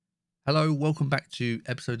Hello, welcome back to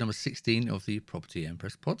episode number 16 of the Property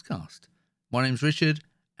Empress podcast. My name's Richard,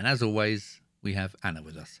 and as always, we have Anna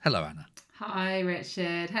with us. Hello, Anna. Hi,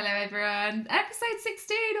 Richard. Hello, everyone. Episode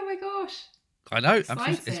 16. Oh my gosh. I know.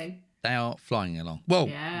 Exciting. They are flying along. Well,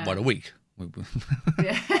 Yeah. 1 a week.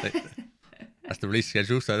 Yeah. That's the release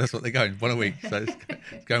schedule, so that's what they're going, 1 a week. So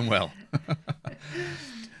it's going well.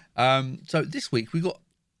 So this week we got,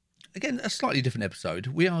 again, a slightly different episode.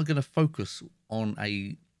 We are going to focus on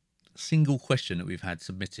a single question that we've had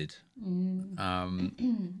submitted.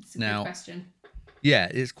 It's a now- good question. Yeah,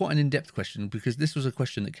 it's quite an in-depth question because this was a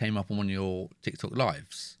question that came up on one of your TikTok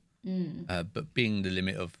lives. But being the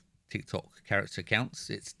limit of TikTok character counts,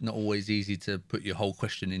 it's not always easy to put your whole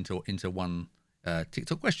question into one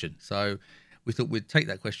TikTok question. So we thought we'd take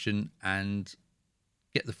that question and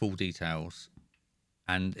get the full details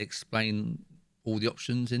and explain all the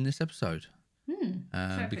options in this episode.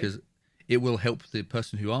 Because it will help the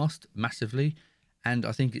person who asked massively, and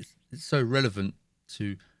I think it's so relevant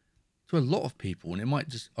to a lot of people, and it might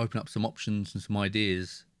just open up some options and some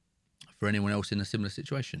ideas for anyone else in a similar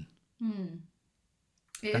situation.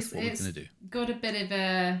 That's what we're going to do. Got a bit of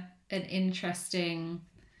an interesting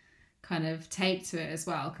kind of take to it as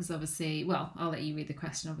well, because obviously, well, I'll let you read the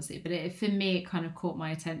question, obviously, but for me, it kind of caught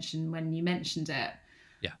my attention when you mentioned it.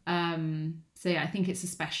 Yeah. So yeah, I think it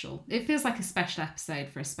feels like a special episode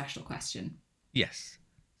for a special question. Yes.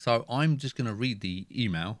 So I'm just going to read the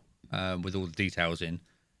email with all the details in,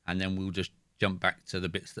 and then we'll just jump back to the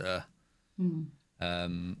bits that are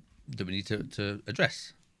that we need to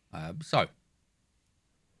address. So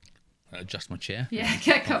adjust my chair. Yeah,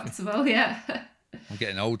 get comfortable. Yeah. I'm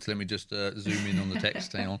getting old, so let me just zoom in on the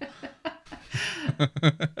text. Hang on.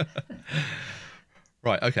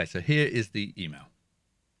 Right. Okay. So here is the email.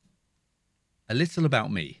 A little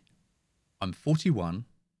about me. I'm 41,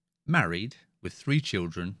 married with 3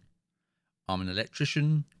 children. I'm an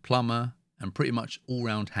electrician, plumber, and pretty much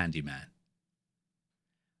all-round handyman.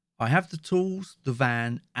 I have the tools, the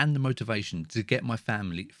van, and the motivation to get my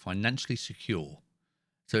family financially secure.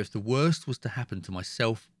 So if the worst was to happen to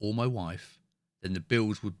myself or my wife, then the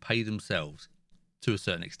bills would pay themselves to a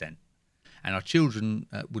certain extent, and our children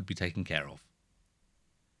would be taken care of.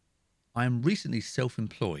 I am recently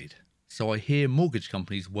self-employed, so I hear mortgage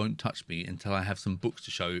companies won't touch me until I have some books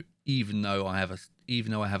to show, even though I have a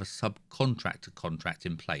subcontractor contract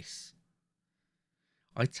in place.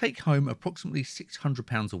 I take home approximately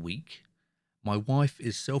 £600 a week. My wife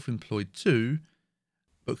is self-employed too,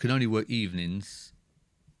 but can only work evenings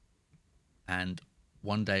and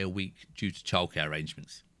 1 day a week due to childcare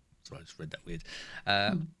arrangements. Sorry, I just read that weird.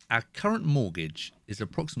 Our current mortgage is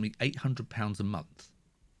approximately £800 a month.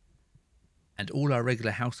 And all our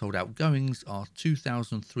regular household outgoings are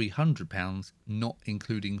 £2,300, not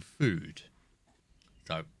including food.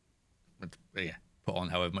 So, yeah, put on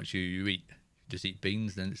however much you eat. If you just eat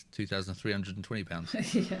beans, then it's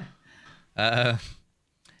 £2,320. Yeah.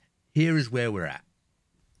 Here is where we're at.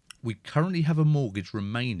 We currently have a mortgage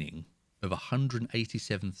remaining of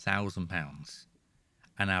 £187,000,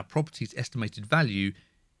 and our property's estimated value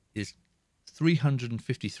is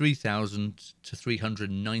 $353,000 to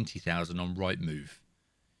 $390,000 on Rightmove.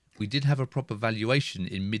 We did have a proper valuation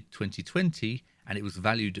in mid-2020, and it was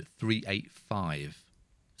valued at $385,000,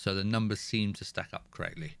 so the numbers seem to stack up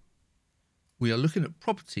correctly. We are looking at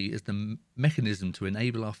property as the mechanism to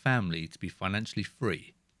enable our family to be financially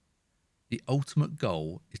free. The ultimate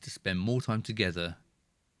goal is to spend more time together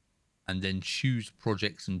and then choose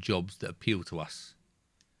projects and jobs that appeal to us.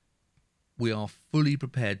 We are fully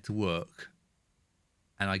prepared to work,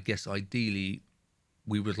 and I guess ideally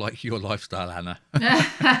we would like your lifestyle, Anna.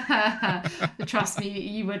 Trust me,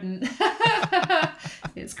 you wouldn't.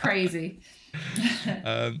 It's crazy.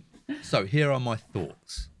 So here are my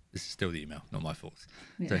thoughts. This is still the email, not my thoughts.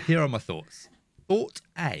 Yeah. So here are my thoughts. Thought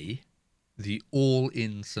A, the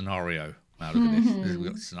all-in scenario. Wow, look at this.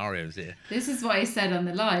 We've got scenarios here. This is what I said on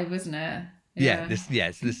the live, wasn't it? This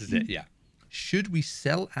is it. Yeah. Should we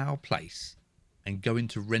sell our place and go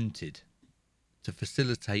into rented to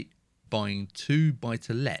facilitate buying 2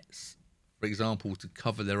 buy-to-lets, for example, to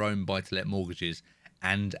cover their own buy-to-let mortgages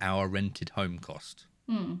and our rented home cost?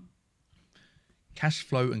 Cash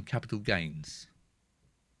flow and capital gains.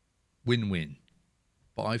 Win-win.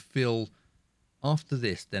 But I feel after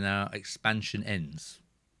this, then our expansion ends.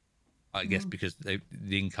 I guess because the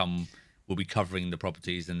income will be covering the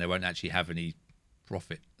properties and they won't actually have any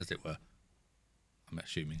profit, as it were. I'm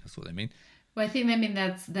assuming that's what they mean. Well, I think they mean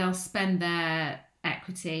that they'll spend their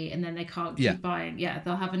equity and then they can't keep buying. Yeah,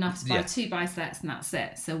 they'll have enough to buy 2 buy-to-lets and that's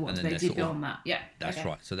it. So what do they do beyond that? Yeah, that's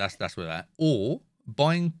right. So that's where that. Or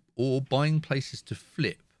buying places to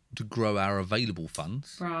flip to grow our available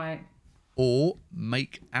funds, Right. or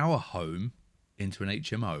make our home into an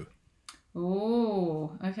HMO.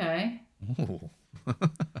 Oh, okay. Ooh.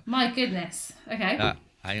 My goodness. Okay.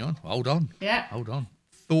 Hang on, hold on. Yeah. Hold on.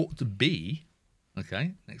 Thought B,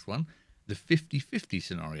 okay, next one, the 50-50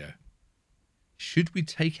 scenario. Should we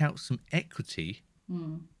take out some equity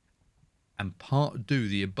and part do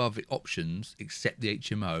the above options, except the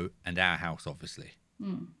HMO and our house, obviously?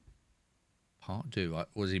 Part do. What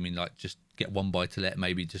does he mean? Like just get one buy to let,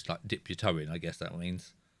 maybe just like dip your toe in, I guess that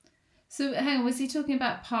means. So hang on, was he talking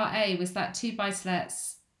about part A? Was that 2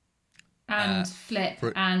 buy-to-lets and flip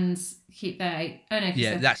and keep their... Oh no.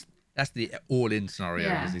 Yeah, that's the all-in scenario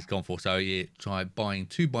Yeah. he's gone for. So you try buying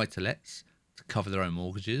 2 buy-to-lets to cover their own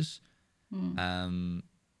mortgages.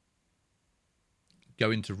 Go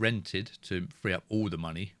into rented to free up all the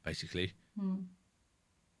money, basically.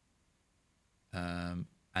 And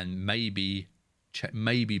maybe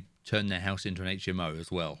turn their house into an HMO as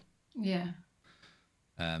well. Yeah.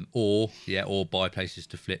 Or buy places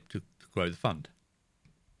to flip to grow the fund.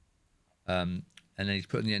 And then he's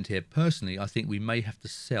put in the end here, personally, I think we may have to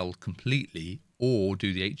sell completely or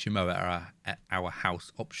do the HMO at our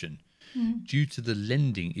house option due to the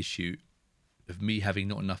lending issue of me having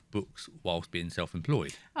not enough books whilst being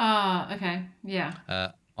self-employed. Ah, okay. Yeah.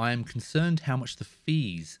 I am concerned how much the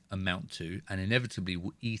fees amount to and inevitably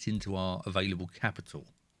will eat into our available capital.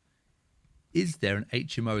 Is there an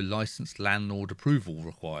HMO licensed landlord approval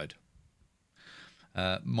required?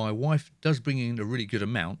 My wife does bring in a really good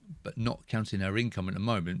amount, but not counting her income at the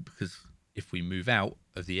moment, because if we move out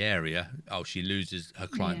of the area, she loses her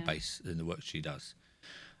client base in the work she does.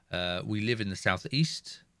 We live in the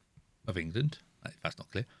southeast of England, if that's not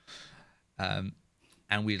clear,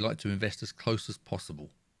 and we'd like to invest as close as possible.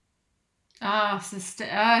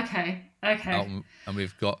 Okay. And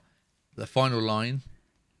we've got the final line.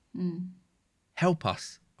 Help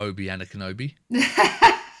us, Obi-Wan Kenobi.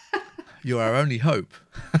 You're our only hope.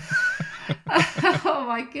 Oh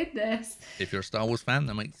my goodness. If you're a Star Wars fan,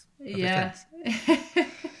 that makes perfect sense.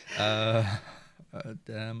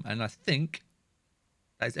 And I think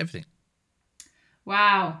that's everything.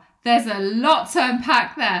 Wow. There's a lot to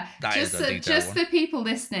unpack there. That just is a detailed one. for people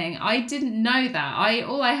listening, I didn't know that.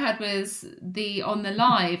 All I had was on the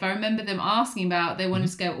live. I remember them asking about they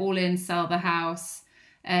wanted to go all in, sell the house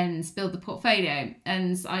and build the portfolio.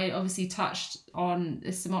 And I obviously touched on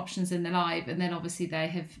some options in the live, and then obviously they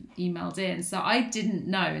have emailed in. So I didn't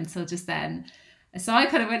know until just then. So I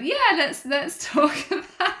kind of went, yeah, let's talk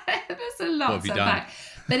about it. There's a lot to unpack.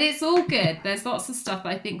 But it's all good. There's lots of stuff that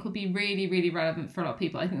I think will be really, really relevant for a lot of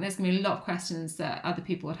people. I think there's going to be a lot of questions that other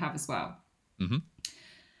people would have as well.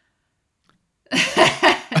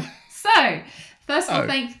 So, first of all,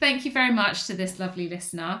 thank you very much to this lovely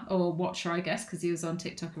listener or watcher, I guess, because he was on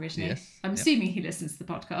TikTok originally. Yes. I'm assuming he listens to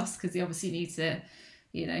the podcast because he obviously needs to,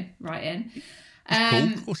 write in.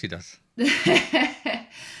 Cool. Of course he does.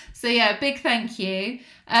 So yeah, big thank you.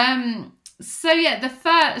 So yeah, the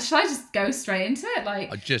first. Should I just go straight into it?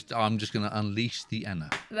 I'm just going to unleash the Anna.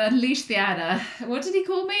 Unleash the Anna. What did he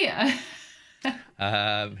call me?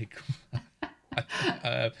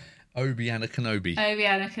 Obi-Wan Kenobi.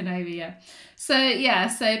 Obi-Wan Kenobi. Yeah. So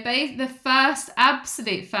the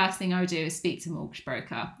absolute first thing I would do is speak to a mortgage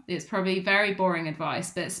broker. It's probably very boring advice,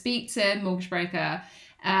 but speak to a mortgage broker.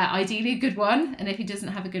 Ideally a good one, and if he doesn't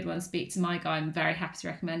have a good one, speak to my guy. I'm very happy to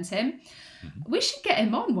recommend him. We should get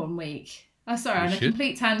him on one week. On a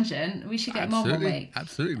complete tangent. We should get him on one week.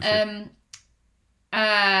 Absolutely. We should.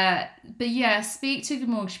 But yeah, speak to the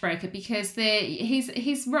mortgage broker because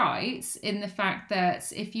he's right in the fact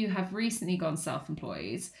that if you have recently gone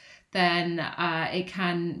self-employed, then it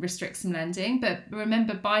can restrict some lending. But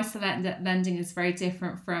remember, buy-to-let lending is very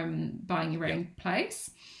different from buying your own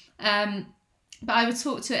place. But I would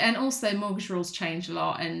talk to, and also mortgage rules change a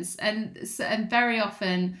lot, and very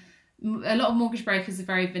often a lot of mortgage brokers are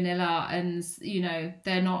very vanilla, and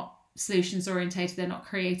they're not solutions orientated, they're not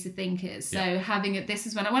creative thinkers. So having it, this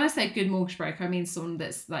is when I say good mortgage broker, I mean someone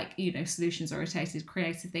that's solutions orientated,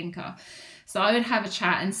 creative thinker. So I would have a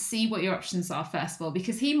chat and see what your options are first of all,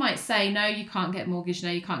 because he might say, no, you can't get mortgage, no,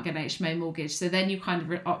 you can't get an HMO mortgage. So then your kind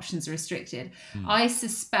of options are restricted. I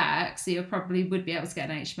suspect, so you probably would be able to get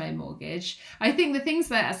an HMO mortgage. I think the things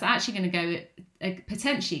that's actually going to go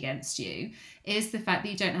potentially against you is the fact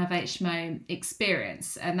that you don't have HMO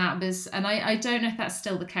experience. And I don't know if that's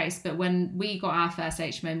still the case, but when we got our first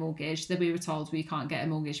HMO mortgage, that we were told we can't get a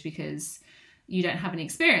mortgage because you don't have any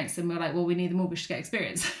experience. And we're like, well, we need the mortgage to get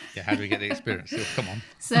experience. Yeah, how do we get the experience? Come on.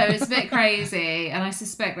 So it's a bit crazy. And I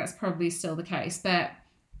suspect that's probably still the case. But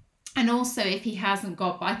And also, if he hasn't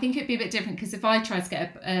got, but I think it'd be a bit different because if I try to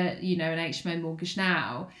get an HMO mortgage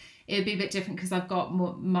now, it would be a bit different because I've got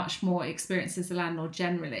much more experience as a landlord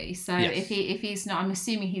generally. So Yes. if he's not, I'm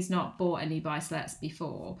assuming he's not bought any buy-to-lets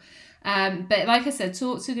before. But like I said,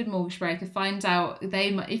 talk to a good mortgage broker. Find out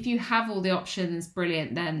if you have all the options,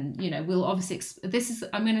 brilliant. Then we'll obviously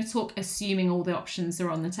I'm going to talk assuming all the options are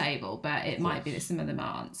on the table, but it might be that some of them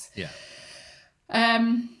aren't. Yeah.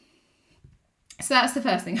 So that's the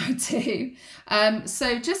first thing I would do.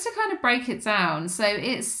 So just to kind of break it down, so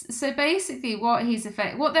basically what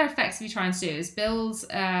they're effectively trying to do is build.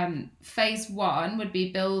 Phase 1 would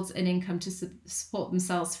be build an income to support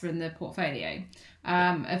themselves from the portfolio,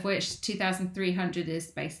 of which 2,300 is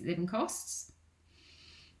basic living costs,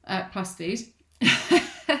 plus food.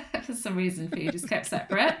 For some reason, food is kept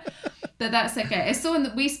separate. But that's okay. It's the one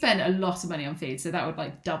that we spend a lot of money on food, so that would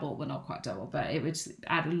like double, well not quite double, but it would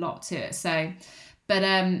add a lot to it. So, but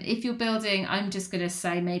if you're building, I'm just gonna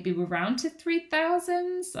say maybe we're round to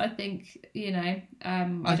 3,000. I think I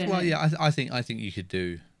don't know. Yeah, I think you could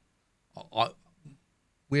do. I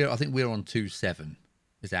think we're on 2.7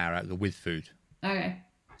 is our outgo with food. Okay.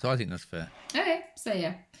 So I think that's fair. Okay, so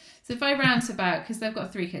yeah. So if I round to about, because they've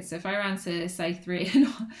got 3 kids, so if I round to say 3,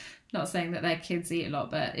 not saying that their kids eat a lot,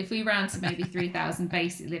 but if we round to maybe 3,000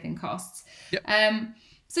 basic living costs. Yep.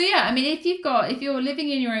 So yeah, I mean, if you're living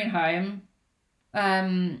in your own home,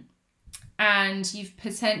 and you've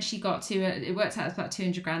potentially got it worked out as about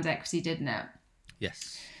 200 grand equity, didn't it?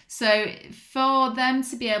 Yes. So for them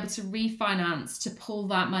to be able to refinance to pull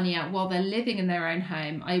that money out while they're living in their own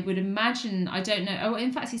home, I would imagine, I don't know. Oh,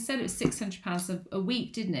 in fact, he said it was £600 a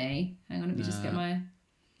week, didn't he? Hang on, let me just get my...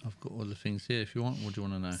 I've got all the things here if you want. What do you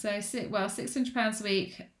want to know? So, £600 a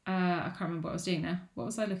week. I can't remember what I was doing now. What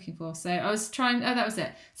was I looking for? So I was trying... Oh, that was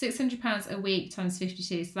it. £600 a week times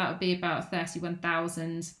 52. So that would be about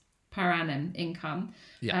 31,000 per annum income.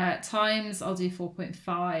 Yeah. Times, I'll do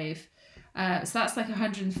 4.5. So that's like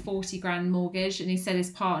 140 grand mortgage. And he said his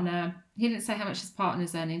partner... He didn't say how much his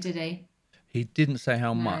partner's earning, did he? He didn't say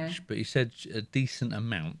how much, but he said a decent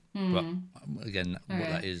amount. But again, what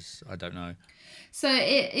that is, I don't know. So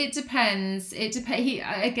it depends. He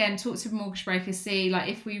again talk to a mortgage broker, see like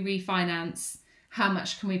if we refinance, how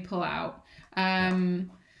much can we pull out?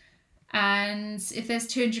 And if there's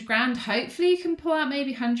 200 grand, hopefully you can pull out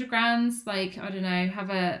maybe 100 grand. Like I don't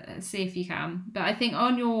know, see if you can. But I think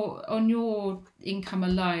on your income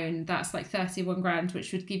alone, that's like 31 grand,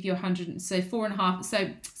 which would give you 100. So 4.5. So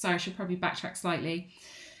sorry, I should probably backtrack slightly.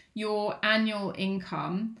 Your annual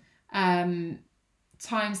income.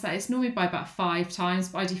 Times that it's normally by about 5 times,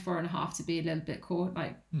 but I do 4.5 to be a little bit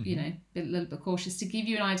a little bit cautious to give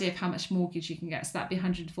you an idea of how much mortgage you can get. So that'd be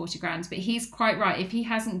 140 grand. But he's quite right. If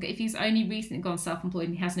he's only recently gone self-employed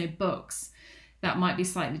and he has no books, that might be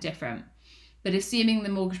slightly different. But assuming the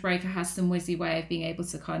mortgage broker has some whizzy way of being able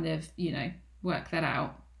to kind of work that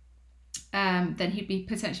out, then he'd be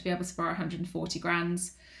potentially be able to borrow 140 grand.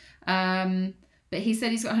 But he said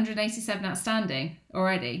he's got 187 outstanding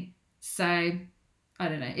already. So I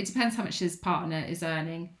don't know. It depends how much his partner is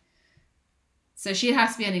earning. So she'd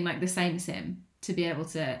have to be earning like the same as him to be able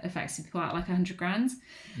to effectively pull out like 100 grand.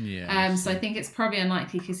 Yeah. So I think it's probably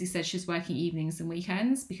unlikely because he said she's working evenings and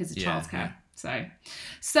weekends because of childcare. Yeah.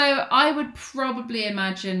 So I would probably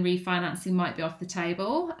imagine refinancing might be off the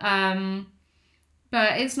table.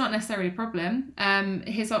 But it's not necessarily a problem.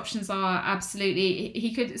 His options are absolutely,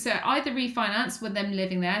 he could, so either refinance with them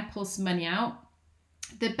living there, pull some money out.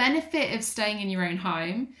 The benefit of staying in your own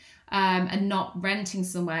home and not renting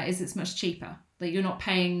somewhere is it's much cheaper. Like you're not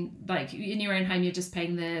paying, like in your own home, you're just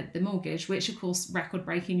paying the mortgage, which of course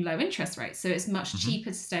record-breaking low interest rates. So it's much cheaper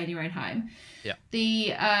to stay in your own home. Yeah.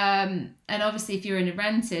 And obviously if you're in a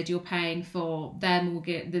rented, you're paying for their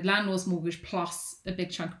mortgage, the landlord's mortgage plus a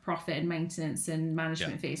big chunk of profit and maintenance and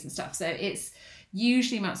management fees and stuff. So it's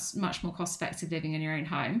usually much more cost-effective living in your own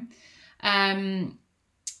home.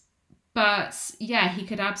 But yeah, he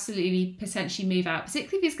could absolutely potentially move out,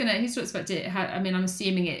 particularly if he talks about it. I mean, I'm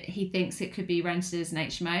assuming he thinks it could be rented as an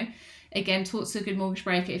HMO. Again, talk to a good mortgage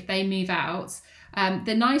broker if they move out.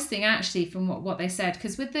 The nice thing actually from what they said,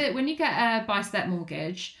 because when you get a buy-to-let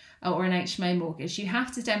mortgage or an HMO mortgage, you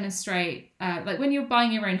have to demonstrate, like when you're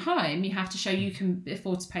buying your own home, you have to show you can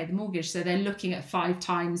afford to pay the mortgage. So they're looking at 5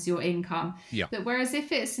 times your income. Yeah. But whereas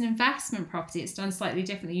if it's an investment property, it's done slightly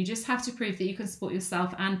differently. You just have to prove that you can support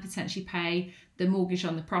yourself and potentially pay the mortgage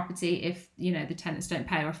on the property if, the tenants don't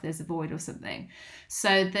pay or if there's a void or something.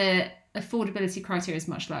 So the affordability criteria is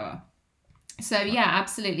much lower. So yeah,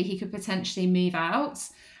 absolutely, he could potentially move out.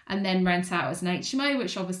 and then rent out as an HMO,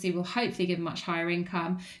 which obviously will hopefully give a much higher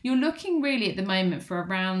income. You're looking really at the moment for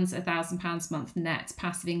around £1,000 a month net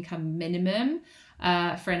passive income minimum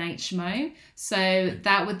for an HMO. So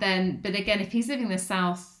that would then, but again, if he's living in the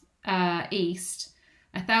south east,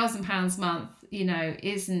 £1,000 a month,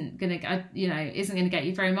 isn't gonna get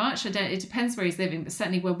you very much. It depends where he's living, but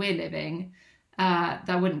certainly where we're living,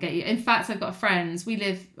 that wouldn't get you. In fact, I've got a friend. We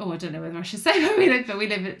live. I don't know whether I should say where we live, but we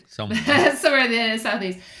live somewhere in the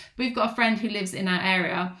southeast. We've got a friend who lives in our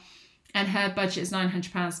area, and her budget is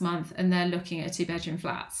 £900 a month, and they're looking at a 2-bedroom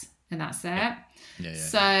flat, and that's it. Yeah.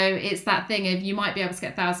 So it's that thing of you might be able to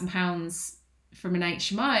get £1,000 from an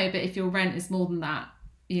HMO, but if your rent is more than that,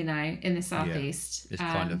 in the southeast, it's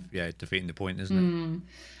kind of defeating the point, isn't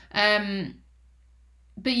it?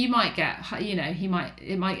 But you might get, he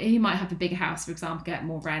might have a bigger house, for example, get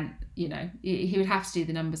more rent. He would have to do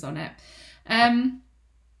the numbers on it.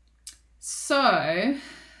 So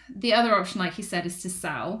the other option, like he said, is to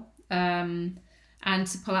sell and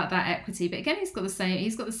to pull out that equity. But again, he's got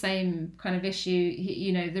the same kind of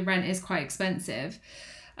issue. The rent is quite expensive.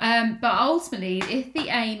 But ultimately, if the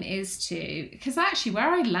aim is to, because actually where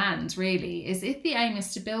I land really is if the aim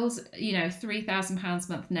is to build, £3,000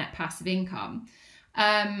 a month net passive income,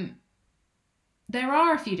 there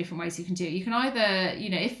are a few different ways you can do it. You can either,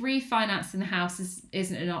 if refinancing the house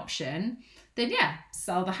isn't an option, then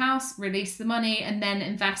sell the house, release the money, and then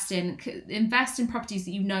invest in properties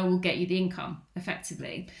that will get you the income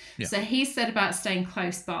effectively. Yeah. So he said about staying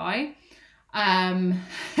close by.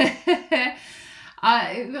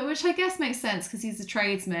 Which I guess makes sense because he's a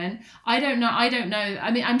tradesman. I don't know.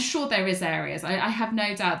 I mean, I'm sure there is areas. I have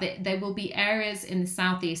no doubt that there will be areas in the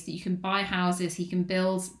southeast that you can buy houses. He can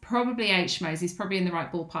build probably HMOs. He's probably in the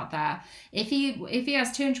right ballpark there. If he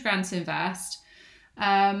has 200 grand to invest,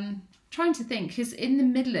 trying to think, because in the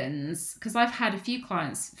Midlands, because I've had a few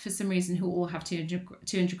clients for some reason who all have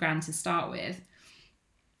 200 grand to start with.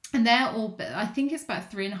 And they're all, I think it's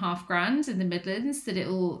about 3.5 grand in the Midlands that it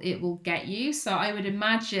will get you. So I would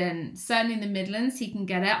imagine, certainly in the Midlands, he can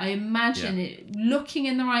get it. I imagine it, looking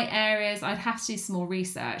in the right areas, I'd have to do some more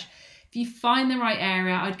research. If you find the right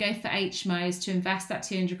area, I'd go for HMOs to invest that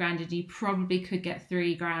 200 grand, and you probably could get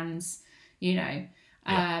 3 grand, to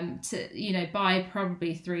buy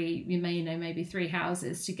probably maybe 3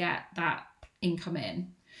 houses to get that income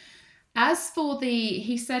in. As for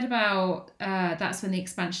he said about that's when the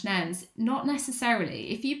expansion ends. Not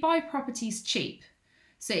necessarily. If you buy properties cheap,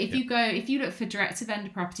 so if you look for direct to vendor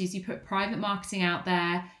properties, you put private marketing out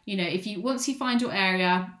there. Once you find your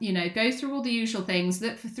area, go through all the usual things.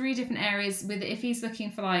 Look for 3 different areas. If he's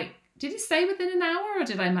looking for did he say within an hour, or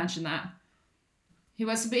did I imagine that? He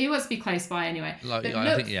wants to be close by anyway.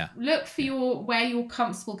 Look for where you're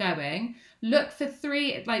comfortable going. Look for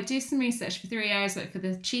 3, do some research for 3 areas. Look for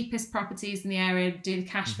the cheapest properties in the area. Do the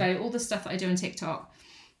cash flow, all the stuff that I do on TikTok.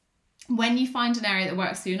 When you find an area that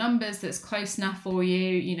works for your numbers, that's close enough for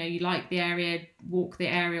you, you like the area, walk the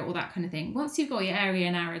area, all that kind of thing. Once you've got your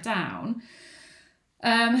area narrowed down,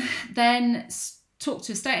 then talk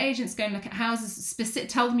to estate agents, go and look at houses,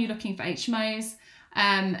 tell them you're looking for HMOs.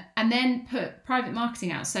 And then put private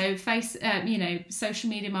marketing out. So social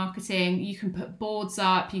media marketing, you can put boards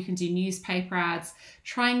up, you can do newspaper ads,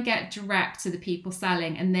 try and get direct to the people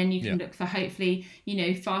selling. And then you can look for hopefully,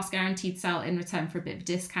 fast guaranteed sell in return for a bit of a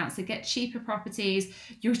discount. So get cheaper properties.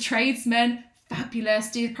 You're a tradesman,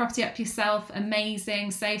 fabulous. Do the property up yourself,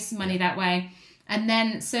 amazing. Save some money that way. And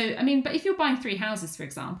then, but if you're buying 3 houses, for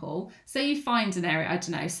example, say you find an area, I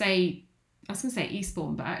don't know, I was going to say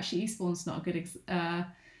Eastbourne, but actually Eastbourne's not a good,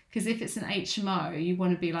 because if it's an HMO, you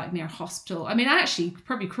want to be near a hospital. I mean, actually,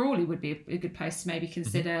 probably Crawley would be a good place to maybe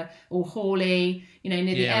consider, or Hawley, near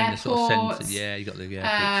the airport. The sort of centre, you got the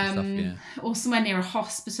airports and stuff, or somewhere near a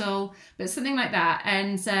hospital, but something like that.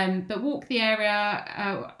 And but walk the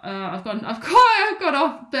area. I've gone off,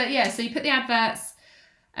 but so you put the adverts.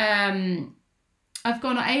 I've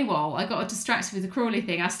gone AWOL. I got distracted with the Crawley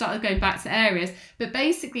thing. I started going back to areas. But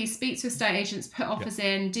basically, speak to estate agents, put offers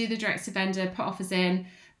in, do the direct to vendor, put offers in.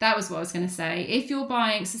 That was what I was going to say. If you're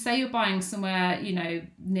buying, say you're buying somewhere,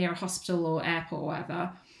 near a hospital or airport or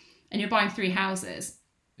whatever, and you're buying 3 houses.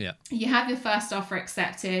 Yeah. You have your first offer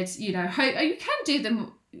accepted. You can do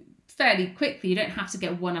them fairly quickly. You don't have to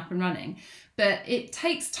get one up and running. But it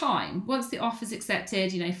takes time. Once the offer's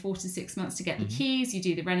accepted, 4 to 6 months to get the keys, you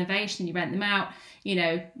do the renovation, you rent them out,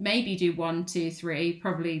 maybe do 1, 2, 3,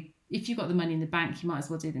 probably if you've got the money in the bank, you might as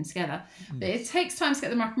well do them together. But it takes time to get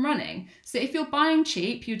them up and running. So if you're buying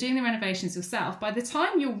cheap, you're doing the renovations yourself, by the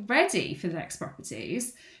time you're ready for the next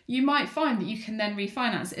properties, you might find that you can then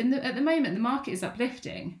refinance. At the moment, the market is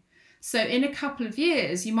uplifting. So in a couple of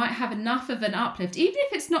years, you might have enough of an uplift, even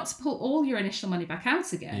if it's not to pull all your initial money back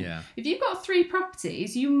out again. Yeah. If you've got 3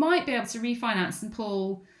 properties, you might be able to refinance and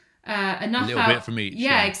pull enough a little out. bit from each.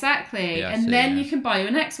 Yeah, exactly. Yeah, and then you can buy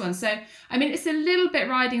your next one. So, I mean, it's a little bit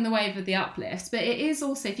riding the wave of the uplift, but it is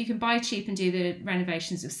also, if you can buy cheap and do the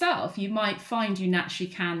renovations yourself, you might find you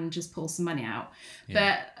naturally can just pull some money out.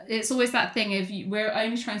 Yeah. But it's always that thing of we're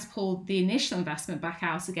only trying to pull the initial investment back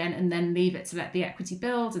out again and then leave it to let the equity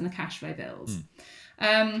build and the cash flow build.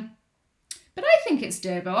 But I think it's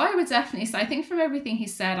doable. I would definitely say, I think from everything he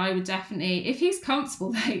said, I would definitely, if he's comfortable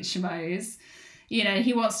with HMOs, you know,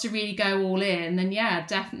 he wants to really go all in, then yeah,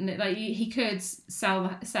 definitely, like he could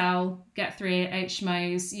sell, get 3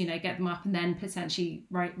 HMOs, you know, get them up and then potentially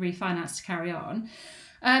refinance to carry on.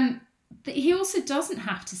 But he also doesn't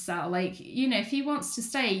have to sell. Like, you know, if he wants to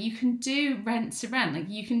stay, you can do rent to rent. Like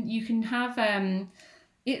you can have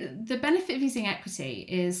the benefit of using equity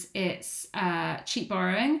is it's cheap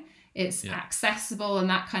borrowing. It's accessible and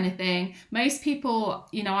that kind of thing. Most people,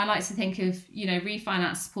 you know, I like to think of, you know,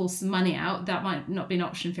 refinance to pull some money out. That might not be an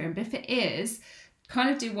option for him. But if it is, kind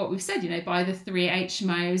of do what we've said, you know, buy the 3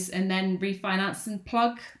 HMOs and then refinance and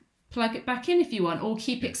plug it back in if you want, or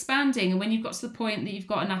keep expanding. And when you've got to the point that you've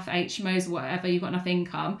got enough HMOs or whatever, you've got enough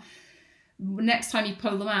income, next time you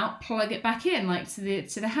pull them out, plug it back in, like to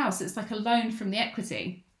the house. It's like a loan from the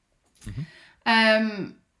equity.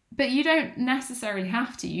 But you don't necessarily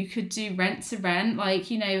have to. You could do rent to rent.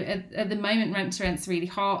 Like, you know, at the moment, rent to rent's really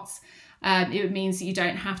hot. It means that you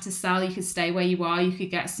don't have to sell. You could stay where you are. You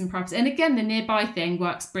could get some property. And again, the nearby thing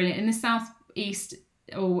works brilliant. In the southeast,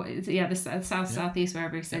 or the southeast,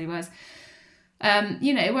 wherever he said he was,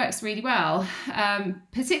 you know, it works really well.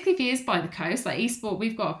 Particularly if he is by the coast, like Eastbourne.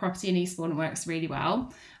 We've got a property in Eastbourne that works really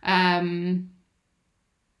well.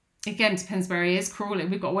 Again, depends where he is. Crawley,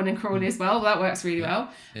 we've got one in Crawley as well. That works really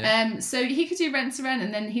well. Yeah. So he could do rent to rent,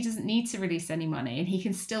 and then he doesn't need to release any money, and he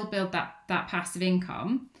can still build that passive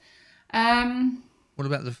income. What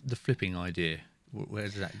about the flipping idea? Where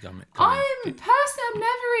does that come in? I'm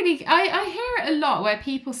never really. I hear it a lot where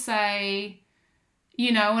people say,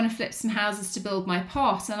 you know, I want to flip some houses to build my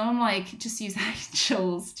pot, and I'm like, just use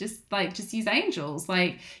angels, just use angels,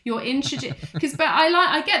 like you're introduced. But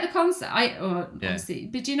I get the concept. Obviously,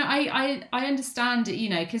 but you know, I understand it, you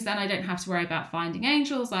know, because then I don't have to worry about finding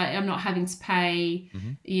angels. I'm not having to pay,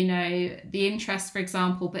 you know, the interest, for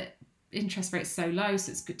example, but interest rate's so low,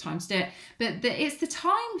 so it's a good time to do it. But it's the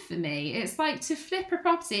time for me. It's like to flip a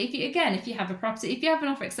property. If you have a property, if you have an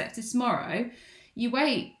offer accepted tomorrow, you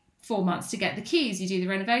wait 4 months to get the keys, you do the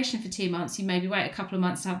renovation for 2 months, you maybe wait a couple of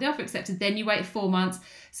months to have the offer accepted, then you wait 4 months.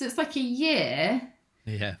 So it's like a year.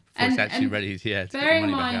 Yeah, before it's actually ready to bearing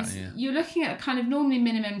in mind, you're looking at kind of normally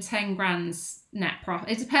minimum 10 grand's net profit.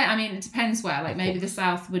 It depends where, like maybe the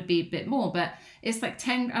south would be a bit more, but it's like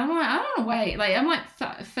 10. I'm like, I don't want to wait. Like, I'm like,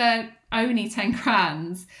 for only 10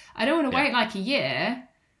 grand, I don't want to wait like a year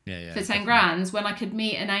for 10 grand when I could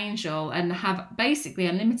meet an angel and have basically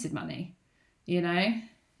unlimited money, you know?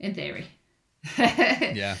 In theory.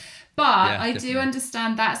 But I do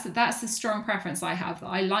understand that's a strong preference I have.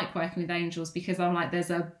 I like working with angels because I'm like, there's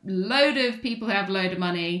a load of people who have a load of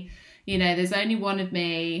money. You know, there's only one of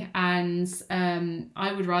me, and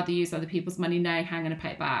I would rather use other people's money knowing how I'm going to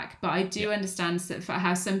pay it back. But I do understand for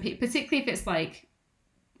how some people, particularly if it's like,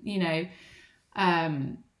 you know,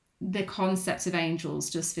 the concept of angels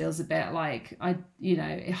just feels a bit like,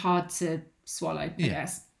 hard to swallow, I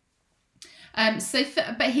guess.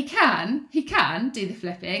 But he can do the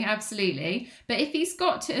flipping, absolutely. But if he's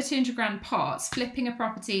got a 200 grand pot, flipping a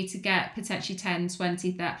property to get potentially 10,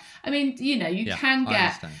 20, that, I mean, you know, you can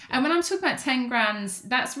get, and when I'm talking about 10 grand,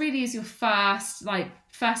 that's really is your first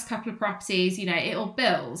couple of properties, you know, it'll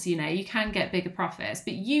build, you know, you can get bigger profits,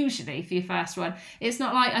 but usually for your first one, it's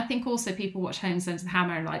not like, I think also people watch Homes Under the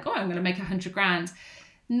Hammer and like, oh, I'm going to make 100 grand.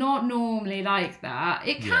 Not normally like that.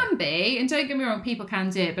 It can be, and don't get me wrong, people can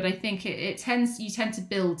do it, but I think you tend to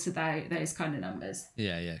build to those kind of numbers.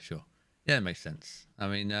 Yeah, sure. Yeah, it makes sense. I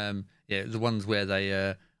mean, the ones where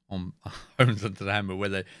they on Homes Under the Hammer,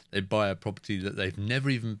 where they buy a property that they've never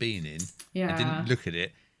even been in, and didn't look at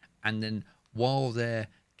it, and then while they're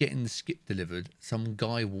getting the skip delivered, some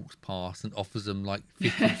guy walks past and offers them like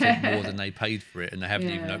 50% more than they paid for it, and they haven't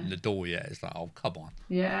even opened the door yet. It's like, oh, come on.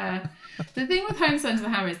 Yeah. The thing with Homes Under the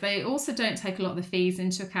Hammer is they also don't take a lot of the fees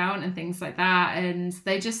into account and things like that, and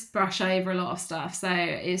they just brush over a lot of stuff. So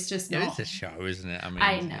it's just not... it's a show, isn't it? I mean,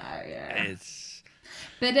 I know, yeah.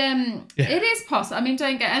 But it is possible. I mean,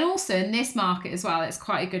 and also in this market as well, it's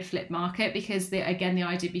quite a good flip market because the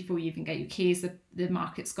idea before you even get your keys, the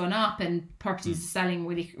market's gone up and properties are selling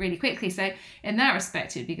really, really quickly. So in that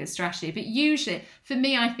respect, it'd be a good strategy. But usually, for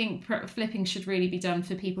me, I think flipping should really be done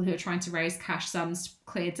for people who are trying to raise cash sums to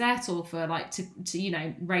clear debt or for like to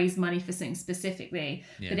raise money for something specifically.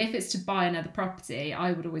 But if it's to buy another property,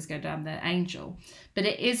 I would always go down the Angel. But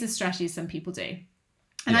it is a strategy some people do.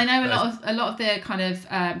 And I know a lot of the kind of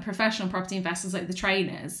professional property investors, like the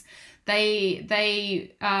trainers, they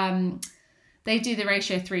do the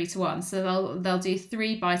ratio 3-1. So they'll do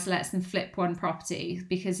 3 buy-to-lets and flip 1 property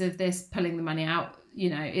because of this pulling the money out.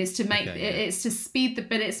 It's to make it's to speed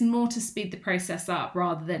but it's more to speed the process up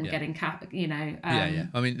rather than getting I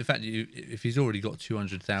mean, the fact that if he's already got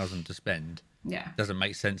 200,000 to spend, doesn't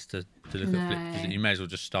make sense to look at flip. You may as well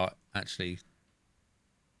just start actually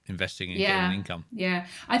investing in getting income. Yeah,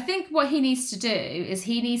 I think what he needs to do is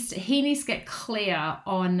he needs to get clear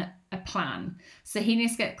on a plan. So he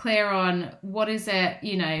needs to get clear on what is it,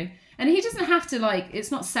 and he doesn't have to it's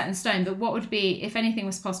not set in stone, but what would be, if anything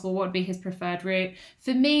was possible, what would be his preferred route?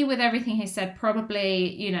 For me, with everything he said,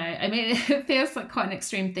 probably, I mean, it feels like quite an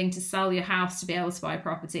extreme thing to sell your house to be able to buy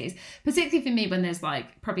properties, particularly for me when there's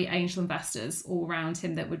probably angel investors all around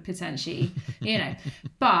him that would potentially,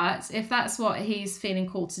 but if that's what he's feeling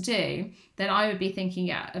called to do, then I would be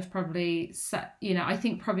thinking, of probably, I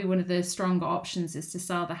think probably one of the stronger options is to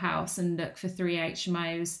sell the house and look for 3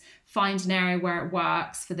 HMOs, find an area where it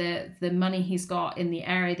works for the money he's got in the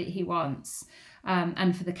area that he wants,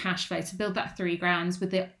 and for the cash flow to build that 3 grand with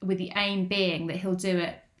the aim being that he'll do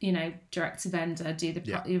it, direct to vendor, do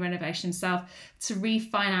the renovation himself to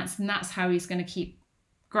refinance, and that's how he's going to keep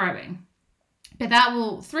growing. But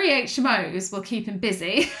 3 HMOs will keep him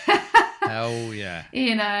busy. Hell yeah.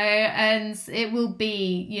 And it will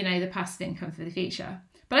be, the passive income for the future.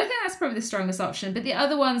 But I think that's probably the strongest option. But the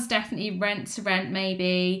other one's definitely rent to rent,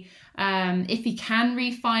 maybe. If he can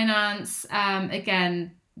refinance,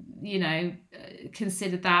 again,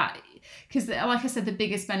 consider that. Because like I said, the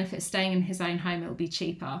biggest benefit is staying in his own home, it'll be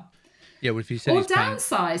cheaper. Yeah, well, if he said or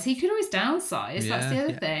downsize. He could always downsize. That's the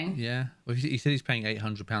other thing. Yeah. Well, he said he's paying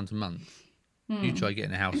 £800 a month. You try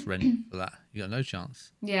getting a house rent for that, you got no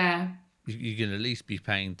chance. Yeah. You're going to at least be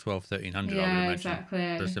paying $1,200-1,300, I would imagine,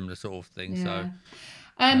 exactly. for a similar sort of thing. Yeah.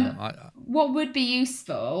 So, what would be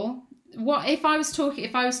useful? What if I was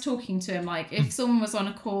talking to him, if someone was on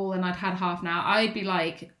a call and I'd had half an hour, I'd be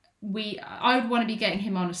like, I would want to be getting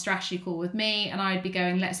him on a strategy call with me, and I'd be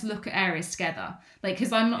going, let's look at areas together.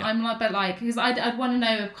 Because I'm because I'd want to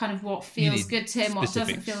know kind of what feels good to him, what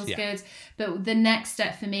doesn't feel good. But the next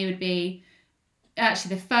step for me would be,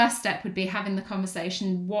 actually the first step would be having the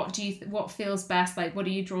conversation. What feels best? What are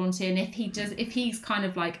you drawn to? And if he's kind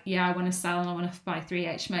of I want to sell and I want to buy 3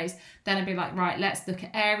 HMOs, then I'd be like, right, let's look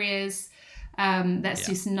at areas. Let's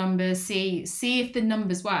do some numbers, see if the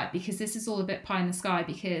numbers work, because this is all a bit pie in the sky.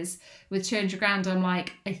 Because with 200 grand, I'm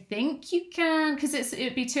like, I think you can, because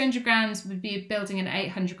it'd be 200 grand would be building an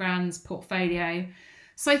 800 grand portfolio.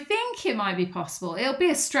 So I think it might be possible. It'll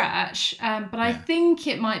be a stretch, but I think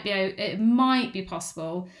it might be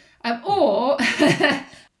possible. Or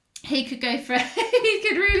he could go for it. He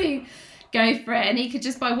could really go for it, and he could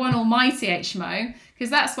just buy one almighty HMO,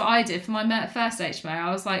 because that's what I did for my first HMO.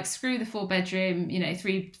 I was like, screw the 4-bedroom,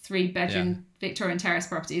 3-bedroom Victorian terrace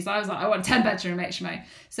properties. I was like, I want a 10-bedroom HMO.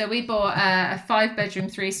 So we bought a 5-bedroom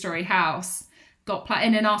 3-story house. Got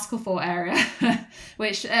in an Article 4 area,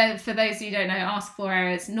 which for those of you who don't know, Article 4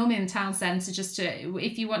 areas normally in the town centre.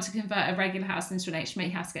 If you want to convert a regular house into an HMO, you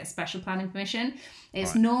have to get special planning permission.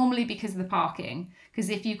 It's normally because of the parking. Because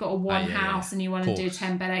if you've got a house and you want to do a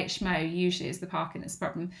 10-bed HMO, usually it's the parking that's the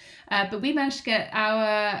problem. But we managed to get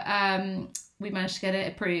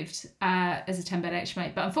it approved as a 10-bed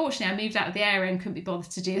HMO. But unfortunately, I moved out of the area and couldn't be bothered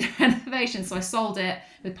to do the renovation, so I sold it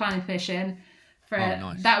with planning permission.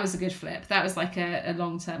 Nice. That was a good flip. That was like a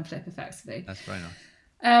long-term flip, effectively. That's very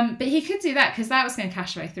nice. But he could do that because that was going to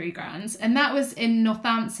cash away 3 grand, and that was in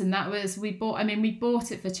Northampton. We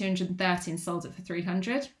bought it for 230 and sold it for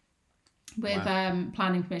 300 with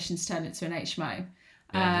planning permission to turn it to an HMO.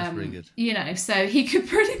 That's really good. So he could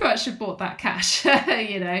pretty much have bought that cash. But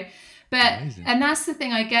amazing. And that's the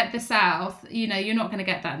thing. I get the South. You're not going to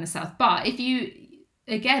get that in the South. But if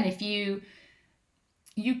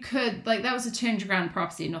you could, that was a 200 grand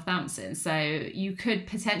property in Northampton, so you could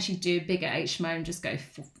potentially do a bigger HMO and just go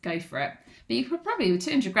for it. But you could probably, with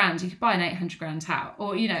 200 grand, you could buy an 800 grand house,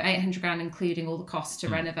 or 800 grand including all the costs to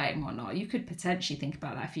renovate and whatnot. You could potentially think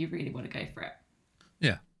about that if you really want to go for it.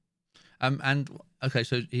 Yeah. And okay,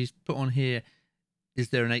 so he's put on here, is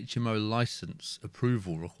there an HMO license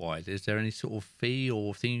approval required? Is there any sort of fee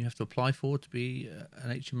or thing you have to apply for to be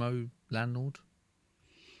an HMO landlord?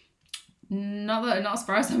 Not as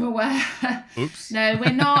far as I'm aware. Oops. No,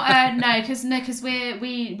 we're not. Because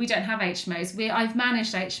we don't have HMOs. I've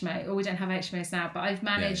managed HMO, or we don't have HMOs now, but I've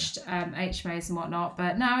managed HMOs and whatnot.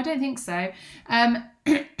 But no, I don't think so. I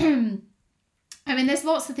mean, there's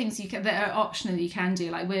lots of things that are optional you can do.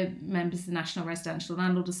 Like, we're members of the National Residential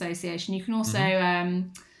Landlord Association. You can also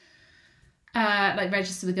like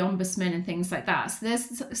register with the Ombudsman and things like that. So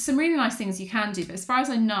there's some really nice things you can do. But as far as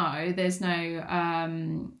I know, there's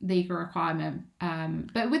no legal requirement.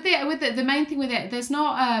 But with the main thing with it, there's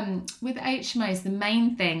not with HMOs. The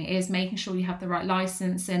main thing is making sure you have the right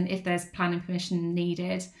license, and if there's planning permission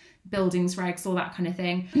needed, buildings regs, all that kind of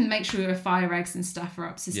thing. Make sure your fire regs and stuff are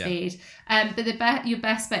up to speed. But your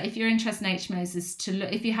best bet, if you're interested in HMOs, is to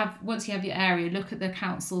look, once you have your area, look at the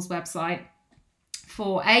council's website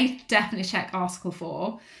for definitely check Article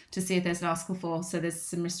 4 to see if there's an Article 4, so there's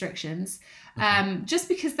some restrictions. Just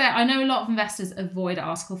because I know a lot of investors avoid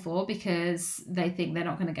Article 4 because they think they're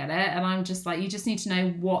not going to get it, and I'm just like, you just need to know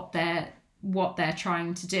what they're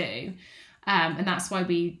trying to do, and that's why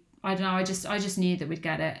I don't know, I just knew that we'd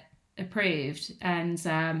get it approved, and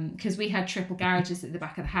because we had triple garages at the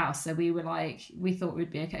back of the house, so we thought we'd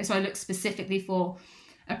be okay. So I looked specifically for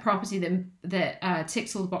a property that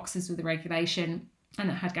ticks all the boxes with the regulation and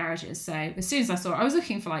that had garages. So as soon as I saw it, I was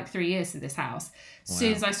looking for like 3 years for this house. As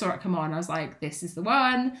soon as I saw it come on, I was like, this is the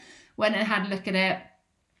one. Went and had a look at it,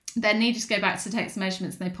 then needed to go back to take some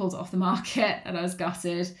measurements, and they pulled it off the market, and I was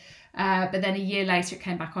gutted. But then a year later it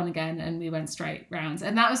came back on again, and we went straight round,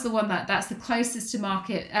 and that was the one that's the closest to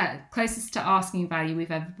market, closest to asking value we've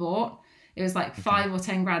ever bought. It was like 5 or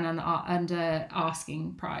 10 grand under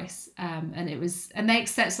asking price, and they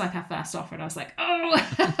accepted like our first offer, and I was like, oh.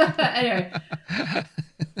 Anyway.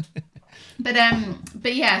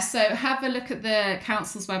 But yeah, so have a look at the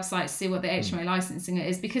council's website to see what the HMO licensing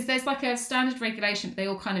is, because there's like a standard regulation, but they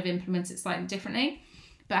all kind of implement it slightly differently.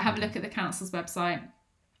 But have a look at the council's website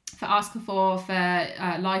for Article 4, for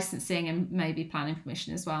licensing, and maybe planning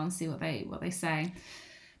permission as well, and see what they say.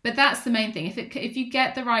 But that's the main thing. If you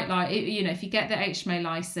get the right if you get the HMO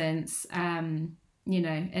license, and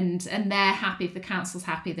they're happy, if the council's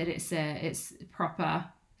happy that it's proper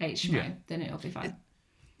HMO, then it'll be fine.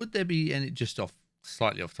 Would there be any, just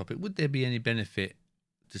slightly off topic, would there be any benefit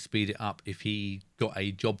to speed it up if he got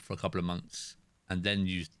a job for a couple of months and then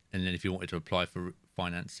if you wanted to apply for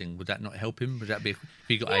financing, would that not help him? Would that be if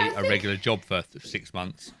he got a regular job for 6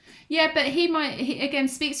 months? Yeah, but he again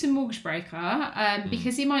speak to a mortgage broker,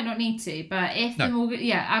 because he might not need to. But if the mortgage,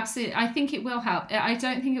 absolutely, I think it will help. I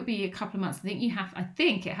don't think it'll be a couple of months. I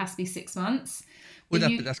think it has to be 6 months. Well,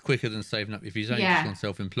 that's quicker than saving up. If he's only just on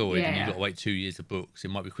self-employed and you've got to wait 2 years of books, it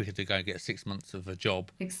might be quicker to go and get 6 months of a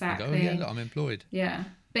job. Exactly. And go, look, I'm employed. Yeah.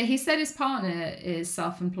 But he said his partner is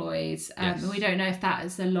self-employed, and we don't know if that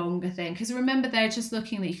is a longer thing. Because remember, they're just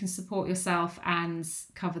looking that you can support yourself and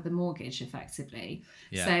cover the mortgage effectively.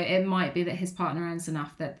 Yeah. So it might be that his partner earns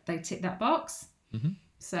enough that they tick that box. Mm-hmm.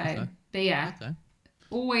 So, but yeah. Okay.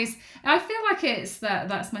 Always, I feel like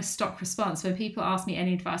that's my stock response when people ask me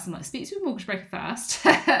any advice. I'm like, speak to a mortgage broker first.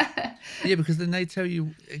 Yeah, because then they tell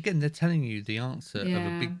you, again, they're telling you the answer of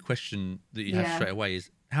a big question that you have straight away is,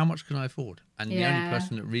 how much can I afford? And the only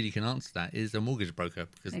person that really can answer that is a mortgage broker,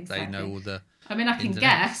 because they know all the I can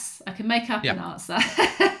guess. I can make up an answer.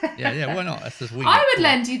 Yeah, why not? That's just weird. I would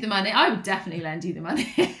lend you the money. I would definitely lend you the money.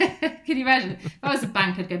 Can you imagine? If I was a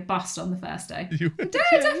bank, I'd go bust on the first day. Definitely,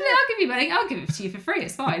 I'll give you money. I'll give it to you for free.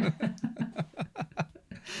 It's fine.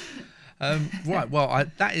 Right. Well, I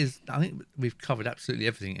think we've covered absolutely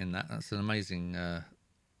everything in that. That's an amazing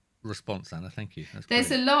response, Anna. Thank you.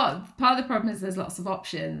 There's a lot. Part of the problem is there's lots of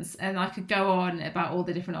options, and I could go on about all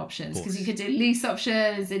the different options, because you could do lease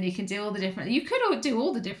options, and you can do all the different. You could do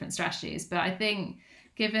all the different strategies, but I think,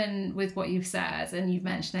 given with what you've said, and you've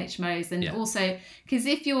mentioned HMOs, and also because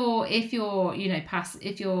if your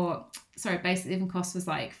basic living cost was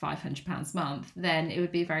like £500 a month, then it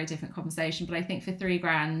would be a very different conversation. But I think for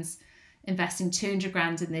 £3,000, investing 200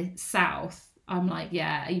 grand in the south, I'm like,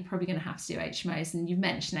 you're probably going to have to do HMOs, and you've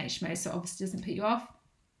mentioned HMOs, so obviously doesn't put you off.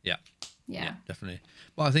 Yeah, definitely.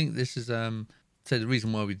 Well, I think this is so the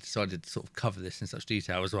reason why we decided to sort of cover this in such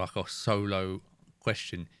detail as like our solo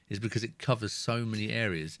question is because it covers so many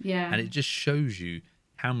areas, and it just shows you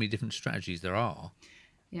how many different strategies there are.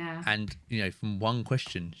 And from one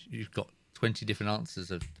question you've got 20 different answers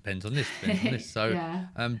of depends on this. So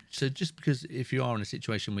so just because if you are in a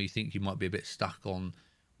situation where you think you might be a bit stuck on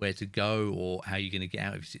where to go or how you're going to get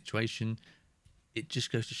out of your situation, it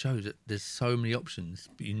just goes to show that there's so many options,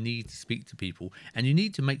 but you need to speak to people and you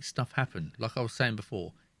need to make stuff happen. Like I was saying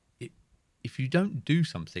before, if you don't do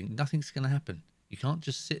something, nothing's going to happen. You can't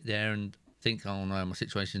just sit there and think, oh no, my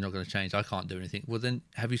situation's not going to change, I can't do anything. Well, then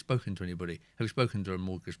have you spoken to anybody? Have you spoken to a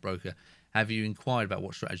mortgage broker? Have you inquired about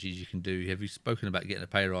what strategies you can do? Have you spoken about getting a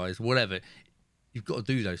pay rise? Whatever. You've got to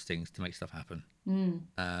do those things to make stuff happen.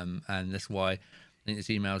 And that's why I think this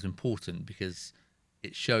email is important, because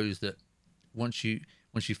it shows that once you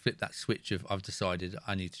flip that switch of I've decided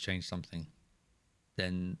I need to change something,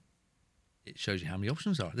 then it shows you how many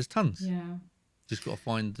options are. There's tons. Yeah. Just got to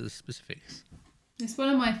find the specifics. It's one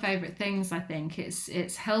of my favourite things, I think.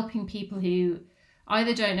 It's helping people who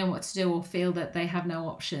either don't know what to do or feel that they have no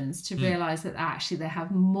options to realise that actually they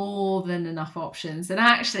have more than enough options. And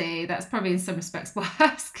actually, that's probably in some respects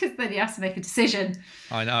worse, because then you have to make a decision.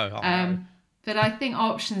 I know. But I think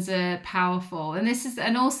options are powerful. And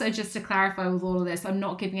also just to clarify with all of this, I'm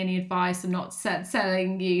not giving any advice. I'm not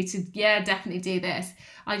telling you to, definitely do this.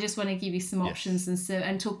 I just want to give you some options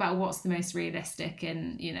and talk about what's the most realistic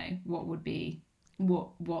and, what would be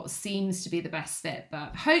what seems to be the best fit.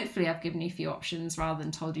 But hopefully I've given you a few options rather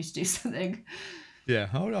than told you to do something. Yeah.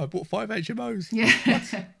 Oh no, I bought 5 HMOs. Yeah.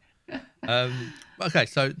 Okay,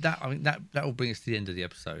 so that will bring us to the end of the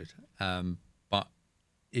episode. But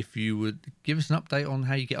if you would give us an update on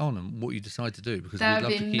how you get on and what you decide to do, because that would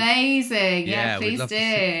be amazing. Yeah, please we'd love do.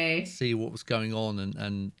 To see what was going on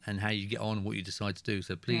and how you get on and what you decide to do.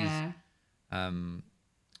 So please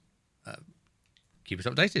keep us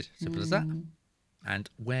updated. Simple as that. And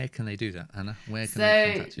where can they do that, Anna? Where can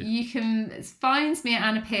they contact you? You can find me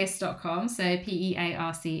at annapearce.com, so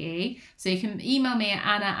PEARCE. So you can email me at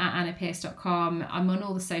anna@annapearce.com. I'm on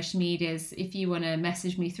all the social medias. If you want to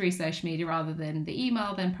message me through social media rather than the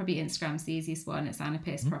email, then probably Instagram's the easiest one. It's Anna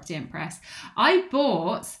Pearce Property Empress. I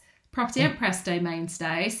bought Property Empress domain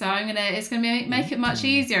today, so it's gonna make it much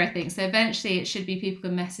easier, I think. So eventually it should be people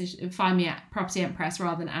can find me at Property Empress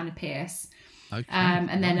rather than Anna Pearce. Okay,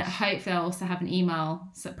 and then hopefully I'll also have an email,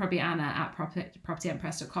 so probably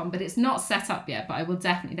anna@propertyempress.com, but it's not set up yet, but I will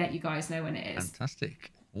definitely let you guys know when it is.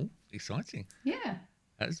 Fantastic. Oh, exciting. Yeah.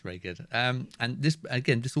 That's very good. And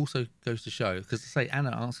this also goes to show, because I say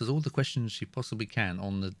Anna answers all the questions she possibly can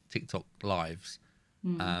on the TikTok lives.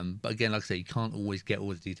 But again, like I say, you can't always get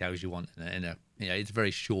all the details you want in a it's a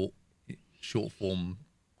very short form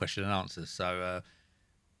question and answers. So,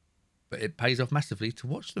 but it pays off massively to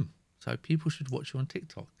watch them. So people should watch you on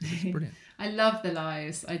TikTok. It's brilliant. I love the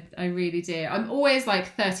lives. I really do. I'm always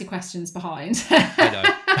like 30 questions behind. I know.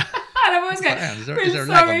 And I'm always going, is there a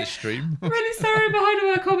lag on this stream? Really sorry behind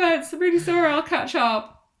all my comments. I'm really sorry. I'll catch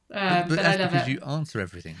up. But that's I love because you answer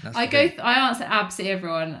everything. I answer absolutely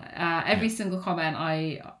everyone. Every single comment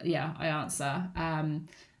I answer.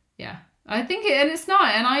 I think it's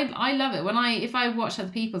nice, and I love it if I watch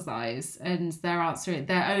other people's lives and they're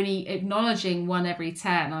only acknowledging 1 every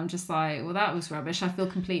 10. I'm just like, well, that was rubbish. I feel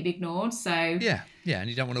completely ignored. So and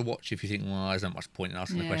you don't want to watch if you think, well, there's not much point in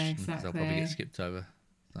asking the question because they'll probably get skipped over.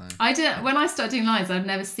 So. When I started doing lives, I've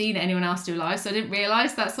never seen anyone else do lives, so I didn't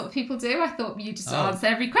realise that's what people do. I thought you just answer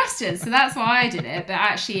every question, so that's why I did it. But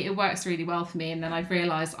actually, it works really well for me, and then I've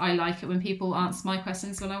realised I like it when people answer my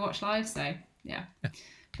questions when I watch live. So yeah.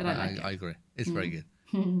 But I agree. It's very good.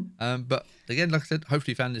 But again, like I said,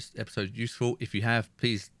 hopefully you found this episode useful. If you have,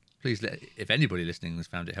 please if anybody listening has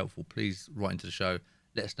found it helpful, please write into the show.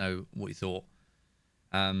 Let us know what you thought.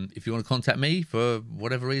 If you want to contact me for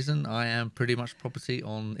whatever reason, I am pretty much property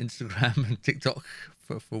on Instagram and TikTok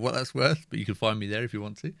for what that's worth. But you can find me there if you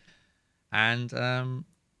want to. And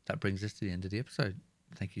that brings us to the end of the episode.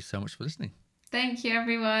 Thank you so much for listening. Thank you,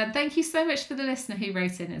 everyone. Thank you so much for the listener who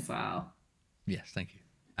wrote in as well. Yes, thank you.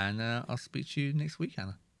 And I'll speak to you next week,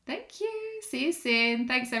 Anna. Thank you. See you soon.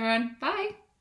 Thanks, everyone. Bye.